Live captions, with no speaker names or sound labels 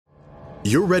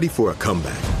You're ready for a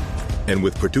comeback. And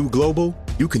with Purdue Global,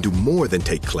 you can do more than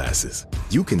take classes.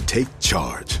 You can take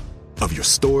charge of your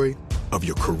story, of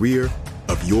your career,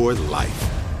 of your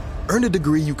life. Earn a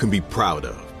degree you can be proud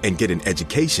of and get an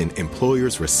education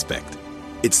employers respect.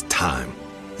 It's time,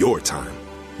 your time,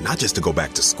 not just to go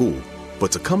back to school,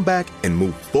 but to come back and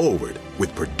move forward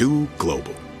with Purdue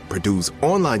Global, Purdue's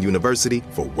online university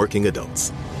for working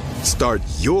adults. Start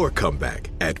your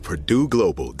comeback at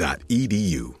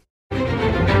purdueglobal.edu.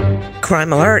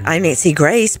 Crime Alert, I'm Nancy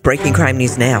Grace. Breaking crime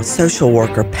news now. Social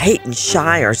worker Peyton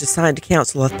Shires assigned to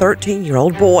counsel a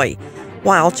 13-year-old boy.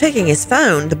 While checking his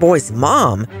phone, the boy's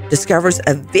mom discovers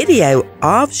a video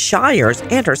of Shires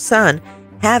and her son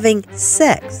having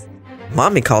sex.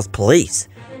 Mommy calls police.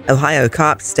 Ohio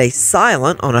cops stay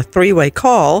silent on a three-way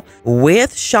call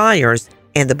with Shires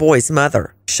and the boy's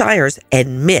mother. Shires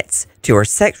admits to her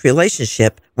sex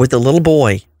relationship with the little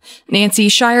boy. Nancy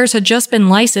Shires had just been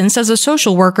licensed as a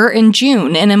social worker in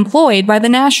June and employed by the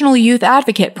National Youth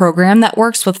Advocate Program that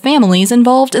works with families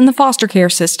involved in the foster care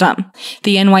system.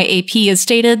 The NYAP has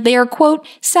stated they are, quote,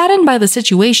 saddened by the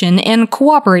situation and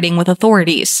cooperating with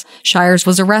authorities. Shires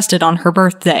was arrested on her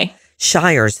birthday.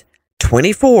 Shires,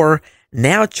 24,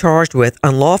 now charged with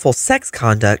unlawful sex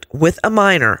conduct with a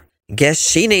minor. Guess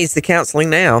she needs the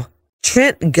counseling now.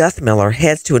 Trent Guthmiller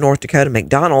heads to a North Dakota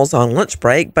McDonald's on lunch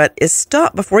break, but is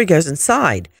stopped before he goes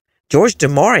inside. George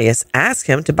Demarius asks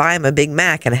him to buy him a Big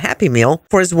Mac and a Happy Meal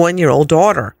for his 1-year-old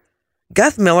daughter.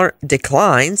 Guthmiller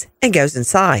declines and goes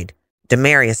inside.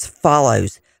 Demarius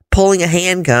follows, pulling a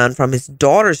handgun from his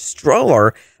daughter's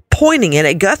stroller, pointing it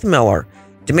at Guthmiller.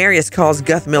 Demarius calls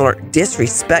Guthmiller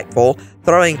disrespectful,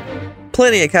 throwing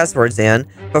plenty of cuss words in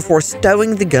before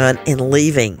stowing the gun and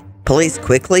leaving. Police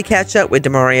quickly catch up with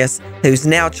Demarius, who's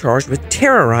now charged with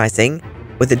terrorizing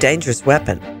with a dangerous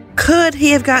weapon. Could he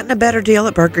have gotten a better deal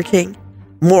at Burger King?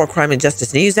 More crime and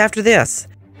justice news after this.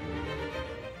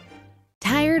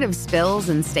 Tired of spills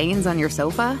and stains on your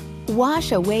sofa?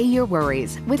 Wash away your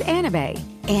worries with Anabay.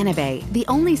 Anabay, the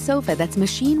only sofa that's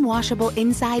machine washable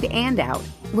inside and out,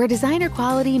 where designer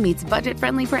quality meets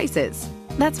budget-friendly prices.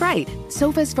 That's right,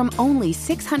 sofas from only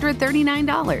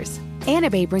 $639.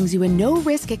 Anabay brings you a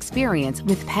no-risk experience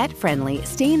with pet-friendly,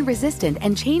 stain-resistant,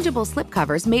 and changeable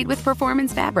slipcovers made with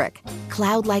performance fabric,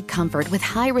 cloud-like comfort with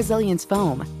high-resilience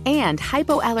foam, and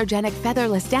hypoallergenic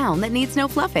featherless down that needs no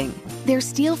fluffing. Their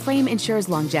steel frame ensures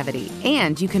longevity,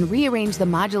 and you can rearrange the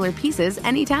modular pieces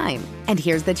anytime. And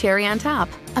here's the cherry on top,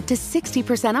 up to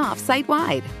 60% off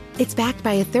site-wide. It's backed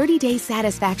by a 30-day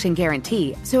satisfaction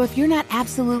guarantee, so if you're not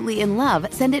absolutely in love,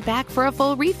 send it back for a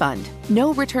full refund.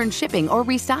 No return shipping or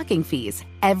restocking fees.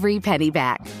 Every penny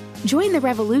back. Join the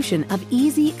revolution of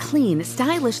easy, clean,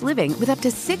 stylish living with up to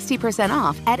 60%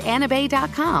 off at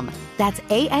anabay.com. That's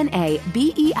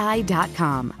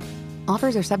ANABEI.com.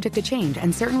 Offers are subject to change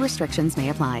and certain restrictions may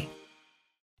apply.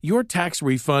 Your tax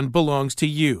refund belongs to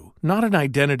you, not an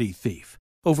identity thief.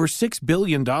 Over $6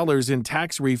 billion in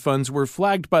tax refunds were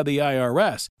flagged by the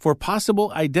IRS for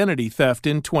possible identity theft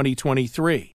in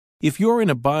 2023. If you're in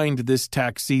a bind this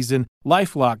tax season,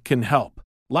 LifeLock can help.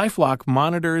 LifeLock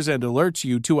monitors and alerts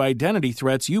you to identity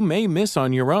threats you may miss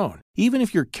on your own, even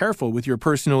if you're careful with your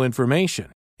personal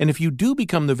information. And if you do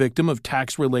become the victim of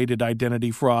tax-related identity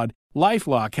fraud,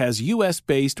 LifeLock has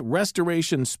U.S.-based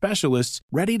restoration specialists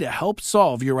ready to help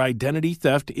solve your identity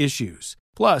theft issues.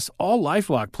 Plus, all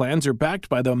LifeLock plans are backed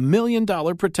by the $1 Million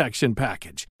Protection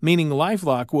Package, meaning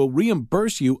LifeLock will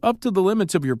reimburse you up to the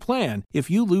limits of your plan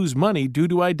if you lose money due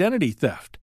to identity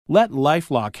theft. Let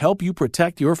LifeLock help you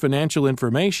protect your financial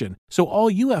information, so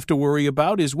all you have to worry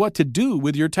about is what to do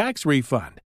with your tax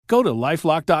refund. Go to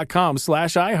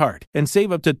LifeLock.com/iHeart and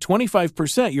save up to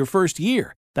 25% your first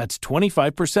year. That's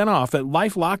 25% off at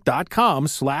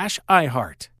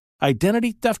LifeLock.com/iHeart.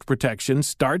 Identity theft protection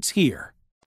starts here.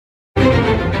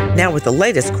 Now with the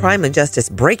latest crime and justice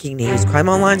breaking news, Crime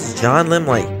Online's John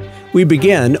Limley. We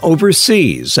begin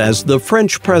overseas as the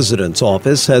French president's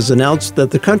office has announced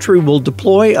that the country will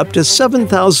deploy up to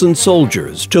 7,000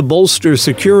 soldiers to bolster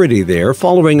security there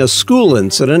following a school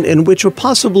incident in which a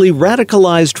possibly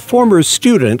radicalized former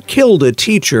student killed a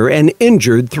teacher and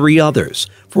injured 3 others.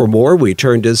 For more, we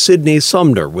turn to Sydney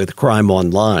Sumner with Crime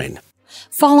Online.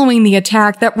 Following the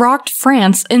attack that rocked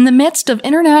France in the midst of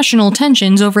international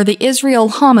tensions over the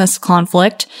Israel-Hamas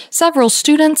conflict, several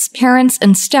students, parents,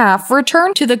 and staff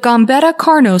returned to the Gambetta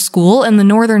Carnot School in the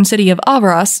northern city of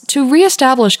Arras to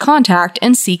reestablish contact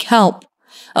and seek help.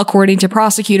 According to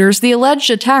prosecutors, the alleged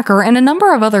attacker and a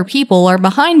number of other people are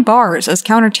behind bars as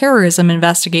counterterrorism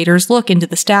investigators look into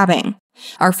the stabbing.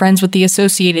 Our friends with the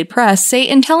Associated Press say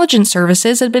intelligence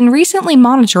services had been recently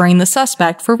monitoring the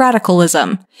suspect for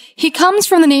radicalism. He comes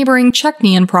from the neighboring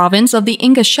Chechnya province of the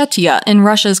Ingushetia in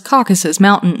Russia's Caucasus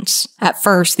Mountains. At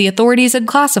first, the authorities had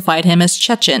classified him as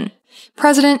Chechen.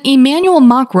 President Emmanuel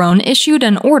Macron issued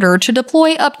an order to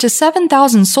deploy up to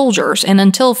 7,000 soldiers and,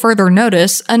 until further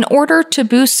notice, an order to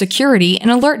boost security and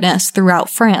alertness throughout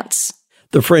France.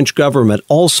 The French government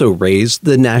also raised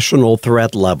the national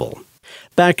threat level.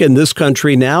 Back in this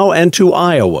country now and to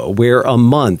Iowa, where a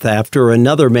month after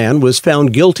another man was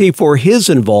found guilty for his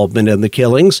involvement in the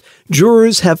killings,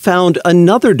 jurors have found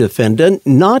another defendant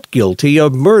not guilty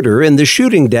of murder in the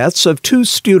shooting deaths of 2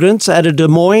 students at a Des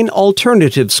Moines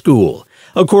alternative school.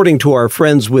 According to our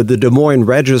friends with the Des Moines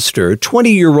Register,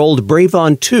 20-year-old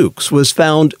Bravon Tukes was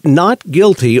found not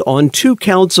guilty on 2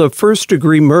 counts of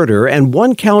first-degree murder and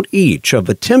 1 count each of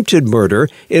attempted murder,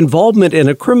 involvement in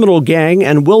a criminal gang,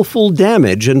 and willful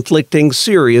damage inflicting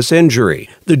serious injury.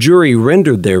 The jury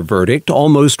rendered their verdict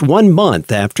almost 1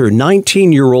 month after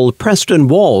 19-year-old Preston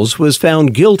Walls was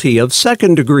found guilty of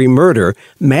second-degree murder,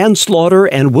 manslaughter,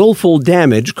 and willful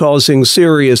damage causing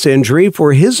serious injury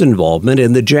for his involvement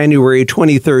in the January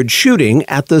 23rd shooting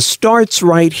at the Starts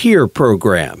Right Here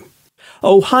program.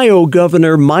 Ohio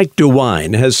Governor Mike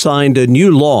DeWine has signed a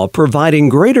new law providing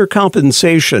greater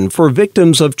compensation for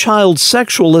victims of child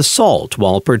sexual assault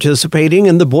while participating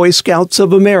in the Boy Scouts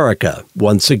of America.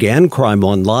 Once again, Crime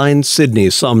Online,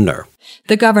 Sydney Sumner.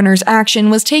 The governor's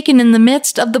action was taken in the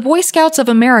midst of the Boy Scouts of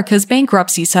America's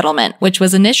bankruptcy settlement, which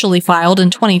was initially filed in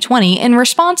 2020 in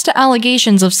response to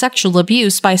allegations of sexual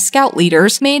abuse by scout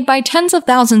leaders made by tens of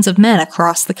thousands of men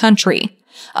across the country.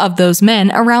 Of those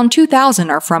men, around 2,000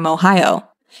 are from Ohio.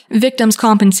 Victims'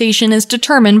 compensation is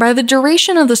determined by the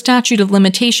duration of the statute of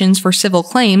limitations for civil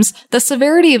claims, the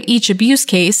severity of each abuse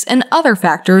case, and other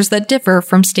factors that differ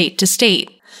from state to state.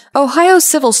 Ohio's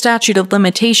civil statute of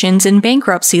limitations in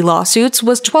bankruptcy lawsuits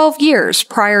was 12 years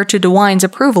prior to DeWine's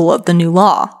approval of the new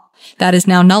law. That is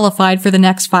now nullified for the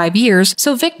next 5 years,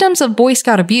 so victims of Boy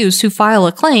Scout abuse who file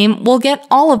a claim will get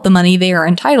all of the money they are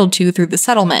entitled to through the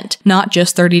settlement, not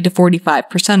just 30 to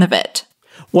 45% of it.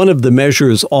 One of the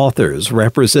measure's authors,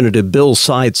 Representative Bill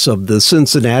Seitz of the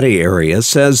Cincinnati area,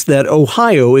 says that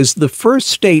Ohio is the first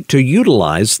state to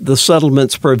utilize the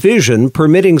settlement's provision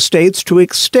permitting states to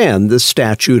extend the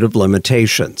statute of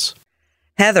limitations.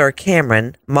 Heather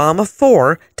Cameron, mom of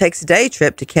 4, takes a day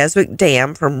trip to Keswick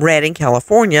Dam from Redding,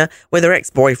 California, with her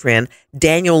ex-boyfriend,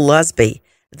 Daniel Lusby.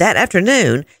 That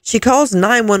afternoon, she calls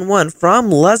 911 from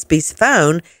Lusby's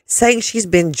phone saying she's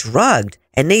been drugged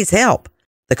and needs help.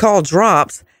 The call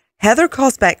drops. Heather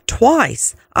calls back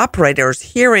twice,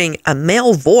 operators hearing a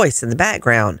male voice in the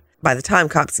background. By the time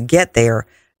cops get there,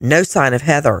 no sign of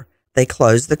Heather. They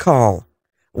close the call.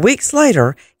 Weeks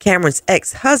later, Cameron's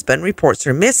ex-husband reports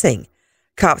her missing.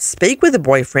 Cops speak with the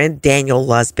boyfriend, Daniel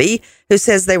Lusby, who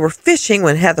says they were fishing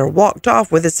when Heather walked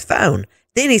off with his phone.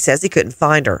 Then he says he couldn't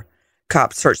find her.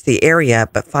 Cops search the area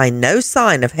but find no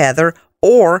sign of Heather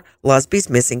or Lusby's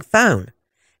missing phone.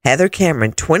 Heather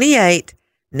Cameron, 28,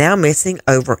 now missing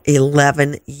over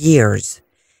 11 years.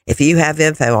 If you have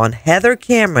info on Heather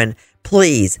Cameron,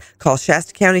 please call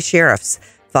Shasta County Sheriff's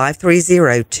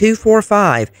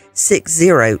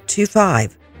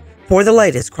 530-245-6025. For the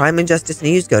latest crime and justice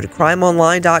news, go to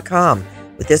crimeonline.com.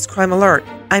 With this crime alert,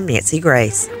 I'm Nancy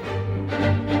Grace.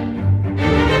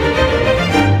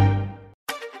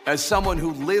 As someone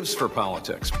who lives for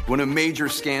politics, when a major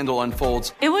scandal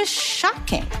unfolds, it was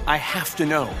shocking. I have to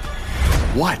know,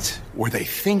 what were they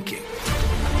thinking?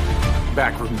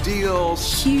 Backroom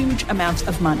deals, huge amounts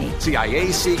of money,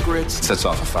 CIA secrets, sets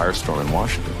off a firestorm in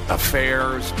Washington,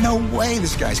 affairs. No way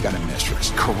this guy's got a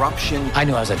mistress. Corruption. I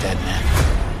knew I was a dead man.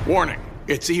 Warning,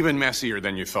 it's even messier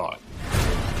than you thought.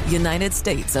 United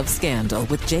States of Scandal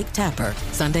with Jake Tapper,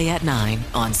 Sunday at 9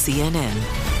 on CNN.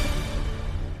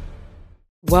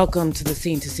 Welcome to the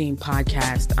Scene to Scene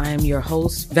podcast. I am your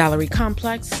host, Valerie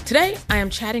Complex. Today, I am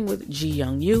chatting with Ji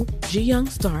Young Yu. Ji Young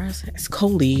stars as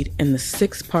co-lead in the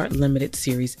 6-part limited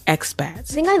series Expats.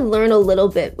 I think I learn a little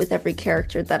bit with every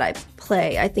character that I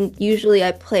play. I think usually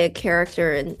I play a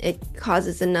character and it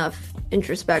causes enough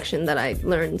introspection that I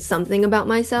learn something about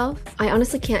myself. I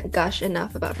honestly can't gush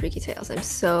enough about Freaky Tales. I'm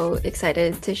so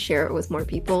excited to share it with more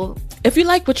people. If you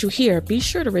like what you hear, be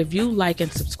sure to review, like,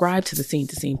 and subscribe to the Scene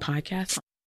to Scene podcast